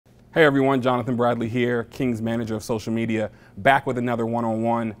Hey everyone, Jonathan Bradley here, Kings manager of social media, back with another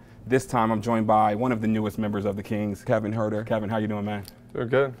one-on-one. This time I'm joined by one of the newest members of the Kings, Kevin Huerter. Kevin, how you doing, man? Doing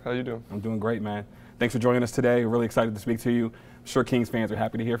good. How you doing? I'm doing great, man. Thanks for joining us today. We're really excited to speak to you. I'm sure Kings fans are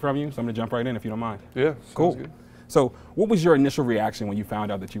happy to hear from you, so I'm going to jump right in if you don't mind. Yeah, cool. Good. So what was your initial reaction when you found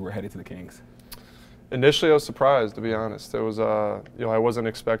out that you were headed to the Kings? Initially, I was surprised, to be honest. It was, I wasn't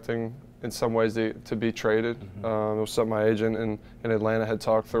expecting in some ways to be traded. It was something my agent in Atlanta had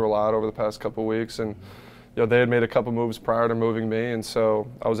talked through a lot over the past couple of weeks, and they had made a couple moves prior to moving me, and so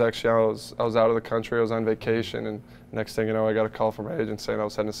I was out of the country. I was on vacation, and next thing you know, I got a call from my agent saying I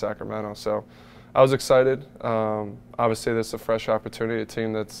was heading to Sacramento. So I was excited. Obviously, this is a fresh opportunity, a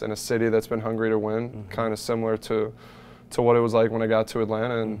team that's in a city that's been hungry to win, kind of similar to what it was like when I got to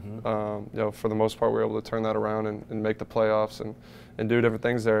Atlanta, and for the most part, we were able to turn that around and make the playoffs and do different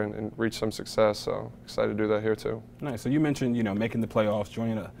things there and reach some success. So excited to do that here too. Nice. So you mentioned making the playoffs,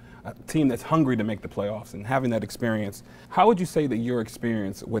 joining a team that's hungry to make the playoffs, and having that experience. How would you say that your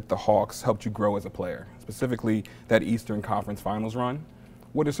experience with the Hawks helped you grow as a player, specifically that Eastern Conference Finals run?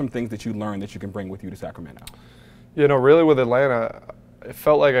 What are some things that you learned that you can bring with you to Sacramento? Really with Atlanta, it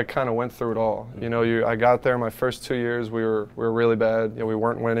felt like I kind of went through it all. I got there my first 2 years. We were really bad. We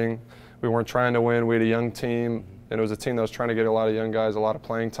weren't winning. We weren't trying to win. We had a young team, and it was a team that was trying to get a lot of young guys a lot of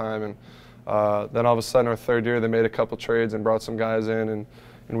playing time. And then all of a sudden, our third year, they made a couple trades and brought some guys in, and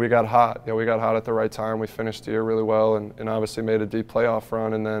we got hot. We got hot at the right time. We finished the year really well, and obviously made a deep playoff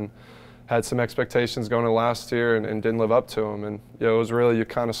run, and then had some expectations going into last year and didn't live up to them. And it was really, you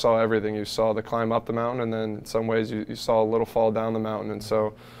kind of saw everything. You saw the climb up the mountain, and then in some ways you saw a little fall down the mountain. And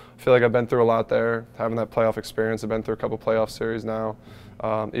so I feel like I've been through a lot there, having that playoff experience. I've been through a couple playoff series now,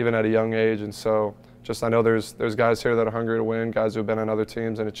 even at a young age. And so I know there's guys here that are hungry to win, guys who have been on other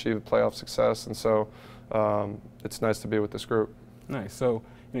teams and achieved playoff success. And so it's nice to be with this group. Nice. So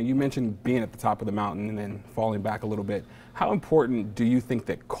you mentioned being at the top of the mountain and then falling back a little bit. How important do you think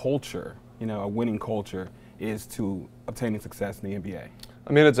that culture, a winning culture, is to obtaining success in the NBA?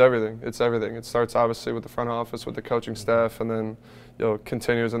 I mean, it's everything. It's everything. It starts obviously with the front office, with the coaching staff, and then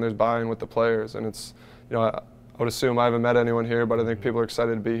continues and there's buy-in with the players. And it's I would assume I haven't met anyone here, but I think people are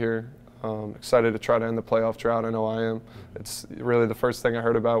excited to be here. Excited to try to end the playoff drought. I know I am. It's really the first thing I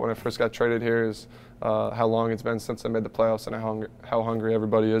heard about when I first got traded here is how long it's been since I made the playoffs and how hungry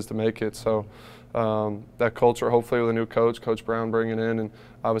everybody is to make it. So that culture, hopefully with a new coach, Coach Brown bringing in, and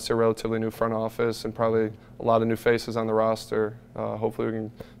obviously a relatively new front office and probably a lot of new faces on the roster, hopefully we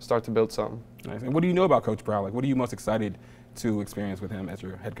can start to build something. Nice. And what do you know about Coach Brown? What are you most excited to experience with him as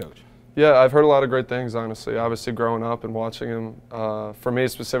your head coach? Yeah, I've heard a lot of great things, honestly. Obviously, growing up and watching him, for me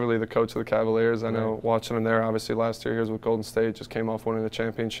specifically, the coach of the Cavaliers. I know watching him there, obviously last year he was with Golden State, just came off winning the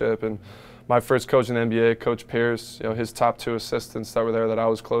championship. And my first coach in the NBA, Coach Pierce, his top two assistants that were there that I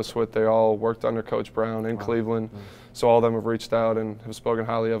was close with, they all worked under Coach Brown in Cleveland. So all of them have reached out and have spoken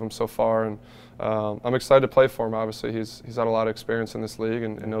highly of him so far. And I'm excited to play for him. Obviously, he's had a lot of experience in this league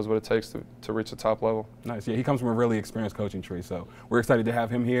and knows what it takes to reach the top level. Nice. Yeah, he comes from a really experienced coaching tree, so we're excited to have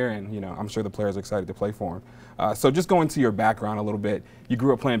him here, and I'm sure the players are excited to play for him. So just going to your background a little bit, you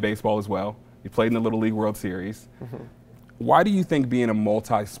grew up playing baseball as well. You played in the Little League World Series. Why do you think being a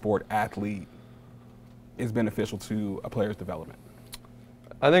multi-sport athlete is beneficial to a player's development?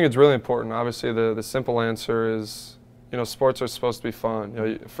 I think it's really important. Obviously, the simple answer is, sports are supposed to be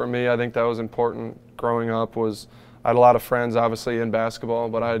fun. For me, I think that was important growing up. I had a lot of friends, obviously, in basketball,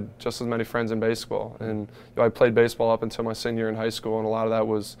 but I had just as many friends in baseball. And I played baseball up until my senior year in high school, and a lot of that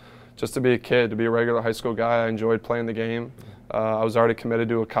was just to be a kid, to be a regular high school guy. I enjoyed playing the game. I was already committed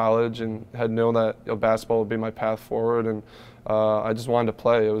to a college and had known that basketball would be my path forward, and I just wanted to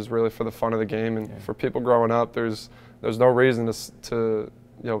play. It was really for the fun of the game. And for people growing up, there's no reason to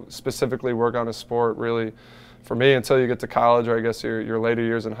specifically work on a sport, really, for me, until you get to college or I guess your later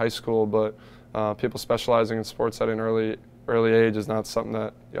years in high school. But people specializing in sports at an early age is not something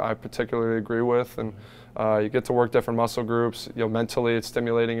that I particularly agree with. And you get to work different muscle groups. Mentally, it's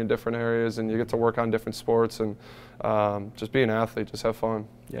stimulating in different areas, and you get to work on different sports and just be an athlete, just have fun.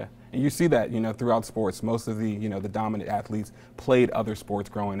 Yeah, and you see that throughout sports. Most of the the dominant athletes played other sports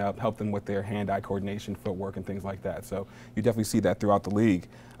growing up, helped them with their hand-eye coordination, footwork, and things like that. So you definitely see that throughout the league.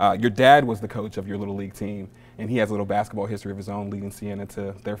 Your dad was the coach of your little league team, and he has a little basketball history of his own, leading Siena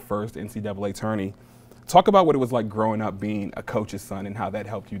to their first NCAA tourney. Talk about what it was like growing up being a coach's son and how that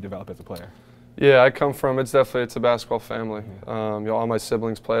helped you develop as a player. Yeah, I come from, it's a basketball family. All my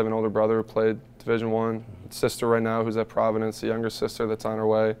siblings play. I have an older brother who played Division I, sister right now who's at Providence, a younger sister that's on her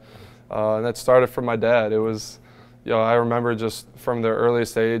way. And that started from my dad. It was, I remember just from the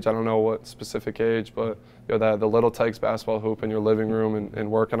earliest age, I don't know what specific age, but the Little Tykes basketball hoop in your living room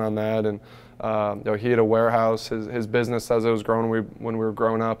and working on that. And he had a warehouse. His business, as it was growing, when we were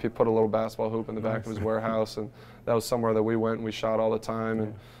growing up, he put a little basketball hoop in the back of his warehouse, and that was somewhere that we went and we shot all the time.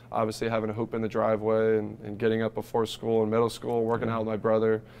 And obviously having a hoop in the driveway and getting up before school and middle school, working out with my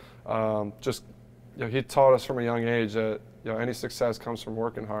brother. He taught us from a young age that any success comes from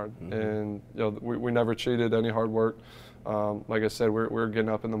working hard, and we never cheated any hard work. Like I said, we're getting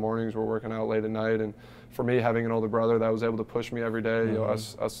up in the mornings, we're working out late at night, and for me, having an older brother that was able to push me every day,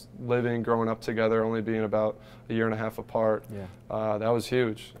 us living, growing up together, only being about a year and a half apart, that was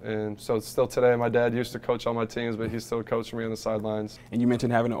huge. And so still today, my dad used to coach all my teams, but he's still coaching me on the sidelines. And you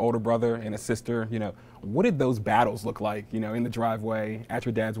mentioned having an older brother and a sister. What did those battles look like, in the driveway, at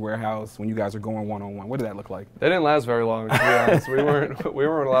your dad's warehouse, when you guys are going one-on-one? What did that look like? They didn't last very long, to be honest. We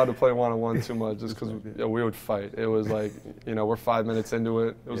weren't allowed to play one-on-one too much just because we would fight. It was like, we're 5 minutes into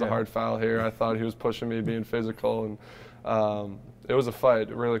it. It was a hard foul here. I thought he was pushing me, being physical, and it was a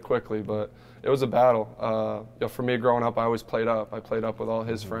fight really quickly, but it was a battle. For me growing up, I always played up. I played up with all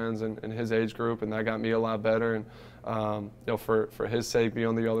his friends and his age group, and that got me a lot better. And for his sake,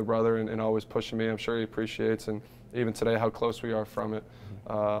 being the older brother and always pushing me, I'm sure he appreciates. And even today, how close we are from it.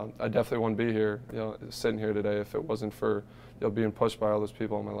 I definitely wouldn't be here, sitting here today if it wasn't for being pushed by all those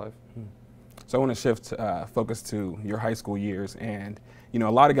people in my life. So I want to shift focus to your high school years, and a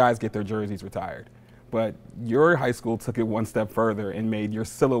lot of guys get their jerseys retired, but your high school took it one step further and made your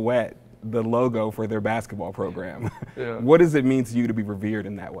silhouette the logo for their basketball program. What does it mean to you to be revered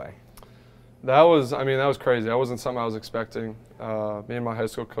in that way? That was crazy. That wasn't something I was expecting. Me and my high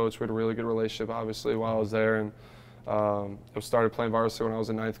school coach, we had a really good relationship, obviously, while I was there, and I started playing varsity when I was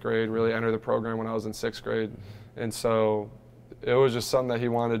in 9th grade, really entered the program when I was in 6th grade, and so it was just something that he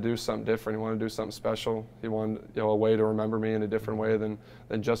wanted to do something different. He wanted to do something special. He wanted a way to remember me in a different way than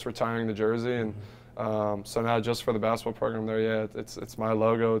just retiring the jersey. And so now just for the basketball program there, it's my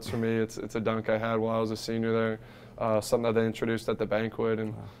logo. It's for me. It's a dunk I had while I was a senior there, something that they introduced at the banquet.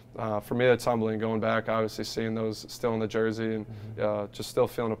 And for me, that's humbling, going back, obviously seeing those still in the jersey and just still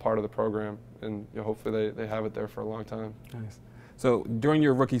feeling a part of the program. And hopefully they have it there for a long time. Nice. So during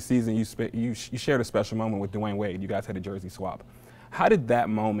your rookie season, you shared a special moment with Dwayne Wade. You guys had a jersey swap. How did that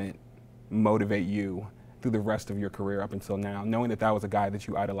moment motivate you through the rest of your career up until now, knowing that was a guy that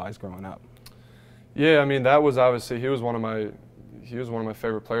you idolized growing up? Yeah, that was obviously, he was one of my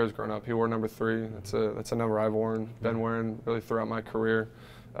favorite players growing up. He wore number 3. That's a number I've been wearing really throughout my career.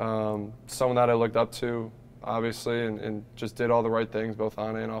 Someone that I looked up to, obviously, and just did all the right things both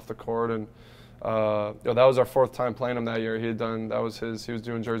on and off the court. And that was our 4th time playing him that year. He was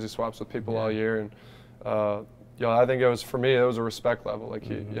doing jersey swaps with people all year, and I think for me it was a respect level. Like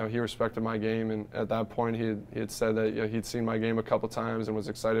he respected my game, and at that point he had said that he'd seen my game a couple times and was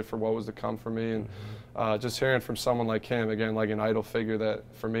excited for what was to come for me. And just hearing from someone like him, again, like an idol figure that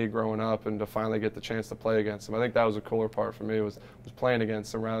for me growing up, and to finally get the chance to play against him, I think that was a cooler part for me was playing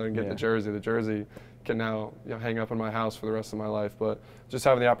against him rather than getting the jersey. The jersey can now hang up in my house for the rest of my life, but just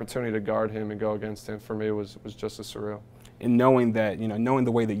having the opportunity to guard him and go against him for me was just as surreal. And knowing that, knowing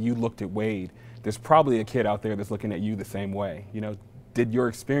the way that you looked at Wade, there's probably a kid out there that's looking at you the same way. Did your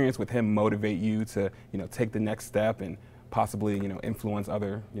experience with him motivate you to, take the next step and possibly, influence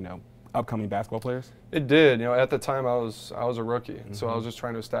other, upcoming basketball players? It did. At the time I was a rookie, and so I was just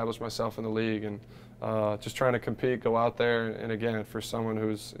trying to establish myself in the league and just trying to compete, go out there, and again, for someone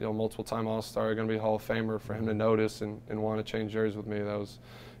who's multiple-time All-Star, going to be a Hall of Famer, for him to notice and want to change jerseys with me, that was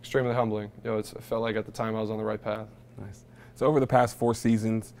extremely humbling. It felt like at the time I was on the right path. Nice. So over the past 4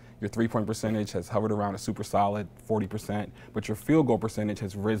 seasons, your three-point percentage has hovered around a super solid 40%, but your field goal percentage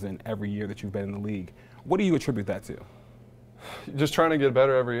has risen every year that you've been in the league. What do you attribute that to? Just trying to get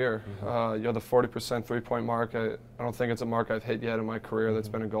better every year. The 40% three-point mark, I don't think it's a mark I've hit yet in my career. That's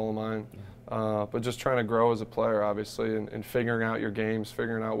been a goal of mine. But just trying to grow as a player, obviously, and figuring out your games,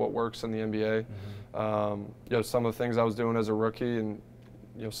 figuring out what works in the NBA. Some of the things I was doing as a rookie, and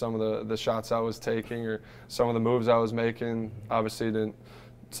some of the shots I was taking, or some of the moves I was making, obviously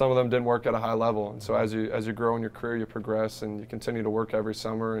some of them didn't work at a high level. And so as you grow in your career, you progress and you continue to work every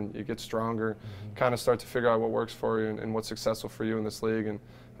summer and you get stronger, kind of start to figure out what works for you and what's successful for you in this league. And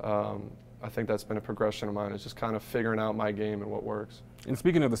I think that's been a progression of mine, is just kind of figuring out my game and what works. And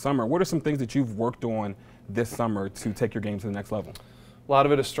speaking of the summer, what are some things that you've worked on this summer to take your game to the next level? A lot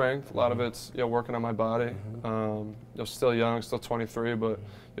of it is strength. A lot of it's working on my body. Still young, still 23, but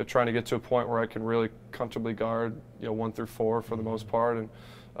trying to get to a point where I can really comfortably guard 1 through 4 for the most part, and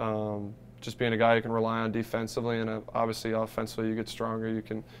just being a guy you can rely on defensively, and obviously offensively you get stronger. You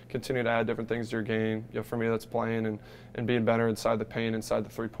can continue to add different things to your game. For me, that's playing and being better inside the paint, inside the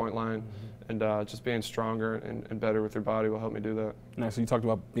three-point line, and just being stronger and better with your body will help me do that. Nice. So you talked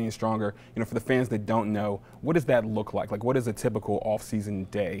about being stronger. You know, for the fans that don't know, what does that look like? Like, what does a typical off-season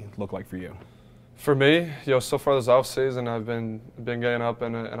day look like for you? For me, so far this off season, I've been getting up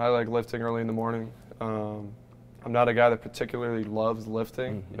and I like lifting early in the morning. I'm not a guy that particularly loves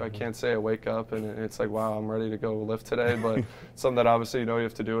lifting. I can't say I wake up and it's like, wow, I'm ready to go lift today. But something that obviously you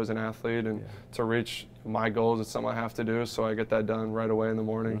have to do as an athlete, and to reach my goals, it's something I have to do. So I get that done right away in the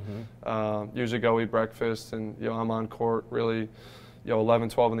morning. Usually go eat breakfast, and I'm on court really, 11,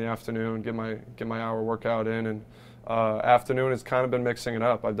 12 in the afternoon, get my hour workout in, and afternoon has kind of been mixing it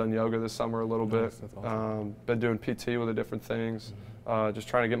up. I've done yoga this summer a little bit. That's awesome. Been doing PT with the different things, just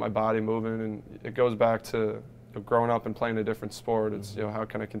trying to get my body moving. And it goes back to growing up and playing a different sport. It's how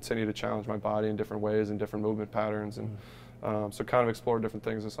can I continue to challenge my body in different ways and different movement patterns, and so kind of explore different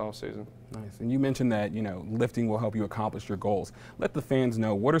things this off season. Nice. And you mentioned that lifting will help you accomplish your goals. Let the fans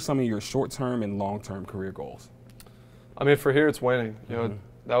know, what are some of your short-term and long-term career goals? I mean, for here it's winning.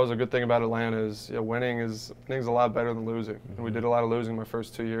 That was a good thing about Atlanta is winning's a lot better than losing. And we did a lot of losing my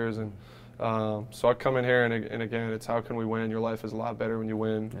first 2 years, and so I come in here and again, it's how can we win? Your life is a lot better when you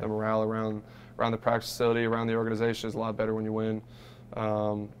win. The morale around the practice facility, around the organization is a lot better when you win.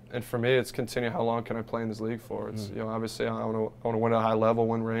 And for me, it's continue. How long can I play in this league for? It's obviously I want to win at a high level,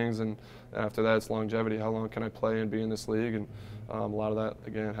 win rings, and after that, it's longevity. How long can I play and be in this league? And a lot of that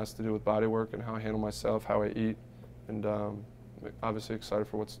again has to do with body work and how I handle myself, how I eat, and obviously excited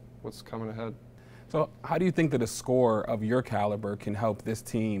for what's coming ahead. So how do you think that a scorer of your caliber can help this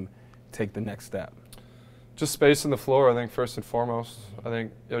team take the next step? Just space in the floor, I think, first and foremost. I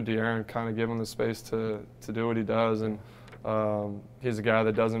think De'Aaron kind of give him the space to do what he does, and he's a guy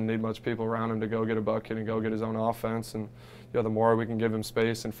that doesn't need much people around him to go get a bucket and go get his own offense. And the more we can give him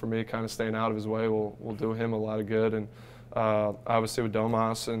space, and for me, kind of staying out of his way will do him a lot of good. And obviously with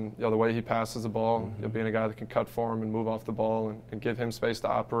Domas and the way he passes the ball, being a guy that can cut for him and move off the ball and give him space to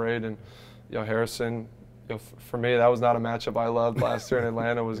operate. And Harrison, for me, that was not a matchup I loved last year in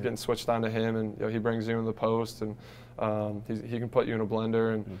Atlanta, was getting switched on to him, and he brings you in the post, and he can put you in a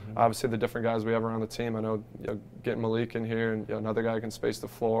blender. And obviously the different guys we have around the team, I know getting Malik in here, and another guy who can space the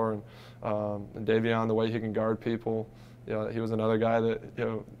floor, and Davion, the way he can guard people. He was another guy that,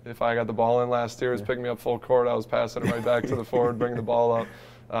 if I got the ball in last year, was picking me up full court, I was passing it right back to the forward, bringing the ball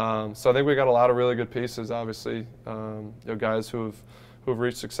up. So I think we got a lot of really good pieces, obviously. Guys who've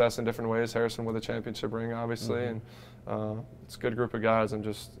reached success in different ways. Harrison with a championship ring, obviously, and it's a good group of guys. I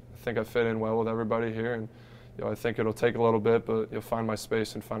think I fit in well with everybody here, and I think it'll take a little bit, but you'll find my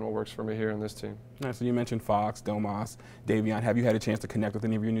space and find what works for me here in this team. Nice. So you mentioned Fox, Domas, Davion. Have you had a chance to connect with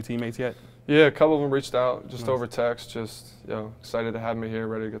any of your new teammates yet? Yeah, a couple of them reached out just over text. Just excited to have me here,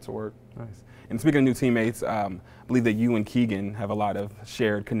 ready to get to work. Nice. And speaking of new teammates, I believe that you and Keegan have a lot of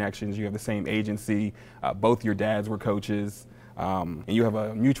shared connections. You have the same agency. Both your dads were coaches. And you have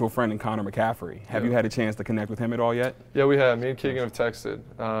a mutual friend in Connor McCaffrey. Have you had a chance to connect with him at all yet? Yeah, we have. Me and Keegan have texted.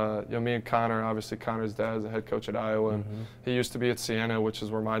 Me and Connor, obviously Connor's dad is the head coach at Iowa. And he used to be at Siena, which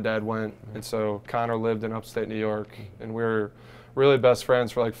is where my dad went. And so Connor lived in upstate New York, and we were really best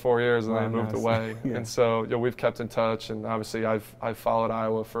friends for like 4 years, and then he moved away. And so we've kept in touch, and obviously I've followed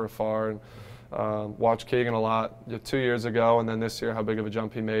Iowa for afar, and watched Keegan a lot 2 years ago, and then this year how big of a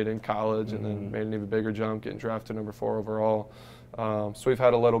jump he made in college, and then made an even bigger jump, getting drafted number 4 overall. So we've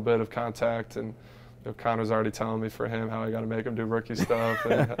had a little bit of contact, and Connor's already telling me for him how I got to make him do rookie stuff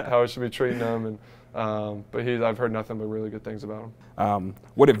and how I should be treating him. And but I've heard nothing but really good things about him.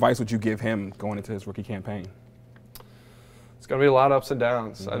 What advice would you give him going into his rookie campaign? It's going to be a lot of ups and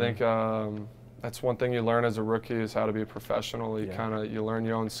downs. I think that's one thing you learn as a rookie is how to be a professional. You learn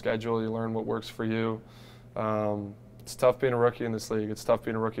your own schedule. You learn what works for you. It's tough being a rookie in this league. It's tough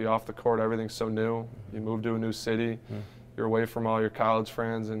being a rookie off the court. Everything's so new. You move to a new city. You're away from all your college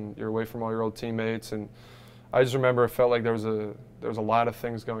friends, and you're away from all your old teammates. And I just remember it felt like there was a lot of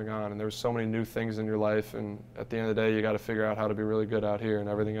things going on, and there was so many new things in your life. And at the end of the day, you got to figure out how to be really good out here, and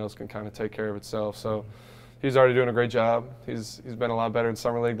everything else can kind of take care of itself. So he's already doing a great job. He's been a lot better in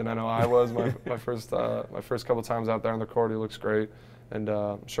summer league than I know I was. My first couple times out there on the court, he looks great, and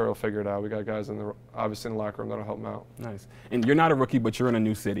I'm sure he'll figure it out. We got guys obviously in the locker room that'll help him out. Nice. And you're not a rookie, but you're in a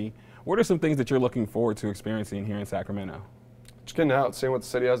new city. What are some things that you're looking forward to experiencing here in Sacramento? Just getting out, seeing what the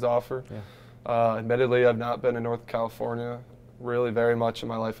city has to offer. Admittedly, I've not been in North California really very much in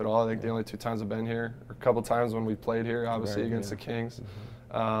my life at all. I think the only 2 times I've been here, or a couple times when we played here, obviously against the Kings.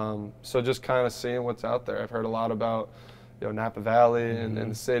 So just kind of seeing what's out there. I've heard a lot about Napa Valley and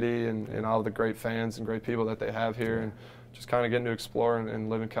the city and all the great fans and great people that they have here, and just kind of getting to explore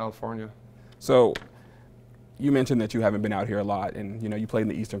and live in California. So You mentioned that you haven't been out here a lot, and you played in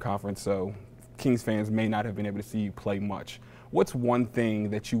the Eastern Conference, so Kings fans may not have been able to see you play much. What's one thing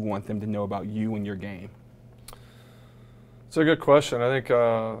that you want them to know about you and your game? It's a good question. I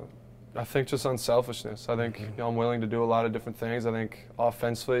think just unselfishness. I think I'm willing to do a lot of different things. I think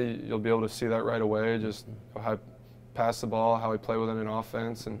offensively, you'll be able to see that right away. Just how I pass the ball, how I play within an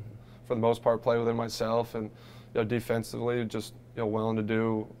offense, and for the most part, play within myself. And defensively, just willing to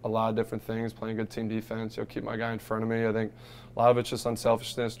do a lot of different things, playing good team defense. Keep my guy in front of me. I think a lot of it's just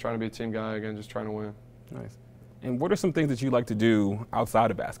unselfishness, trying to be a team guy again, just trying to win. Nice. And what are some things that you like to do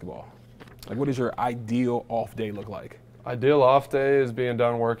outside of basketball? Like, what does your ideal off day look like? Ideal off day is being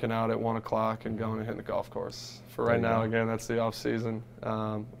done working out at 1 o'clock and going and hitting the golf course. For right now, again, that's the off season.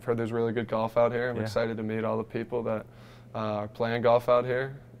 I've heard there's really good golf out here. I'm excited to meet all the people that are playing golf out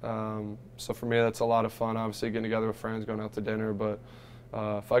here. So for me, that's a lot of fun. Obviously, getting together with friends, going out to dinner. But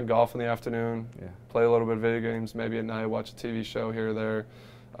if I can golf in the afternoon, play a little bit of video games, maybe at night, watch a TV show here or there.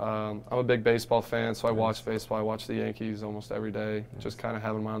 I'm a big baseball fan, so I watch baseball. I watch the Yankees almost every day, just kind of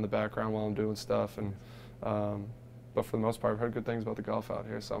having them on in the background while I'm doing stuff. And but for the most part, I've heard good things about the golf out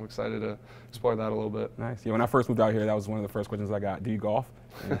here, so I'm excited to explore that a little bit. Nice. Yeah, when I first moved out here, that was one of the first questions I got. Do you golf?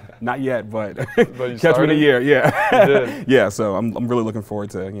 Not yet, but, but catch me in a year. Yeah. You did. Yeah. So I'm really looking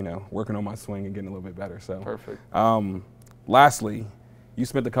forward to working on my swing and getting a little bit better. So perfect. Lastly, you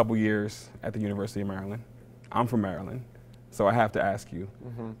spent a couple years at the University of Maryland. I'm from Maryland, so I have to ask you,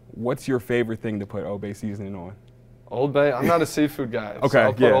 what's your favorite thing to put Old Bay seasoning on? Old Bay, I'm not a seafood guy. Okay, so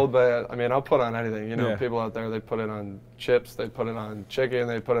I'll put Old Bay, I'll put on anything. People out there, they put it on chips, they put it on chicken,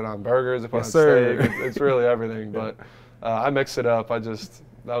 they put it on burgers, they put it on steak. It's really everything. But I mix it up. That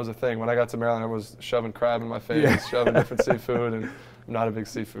was a thing. When I got to Maryland, I was shoving crab in my face, shoving different seafood, and I'm not a big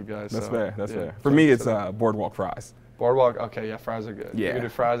seafood guy. That's fair. That's fair. For me, it's boardwalk fries. Boardwalk, okay, yeah, fries are good. Yeah. You can do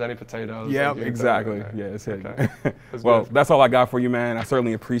fries, any potatoes. Yeah, exactly. Yeah, it's hitting. Okay. Well, that's all I got for you, man. I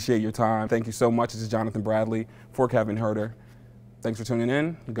certainly appreciate your time. Thank you so much. This is Jonathan Bradley for Kevin Huerter. Thanks for tuning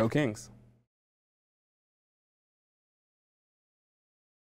in. Go Kings.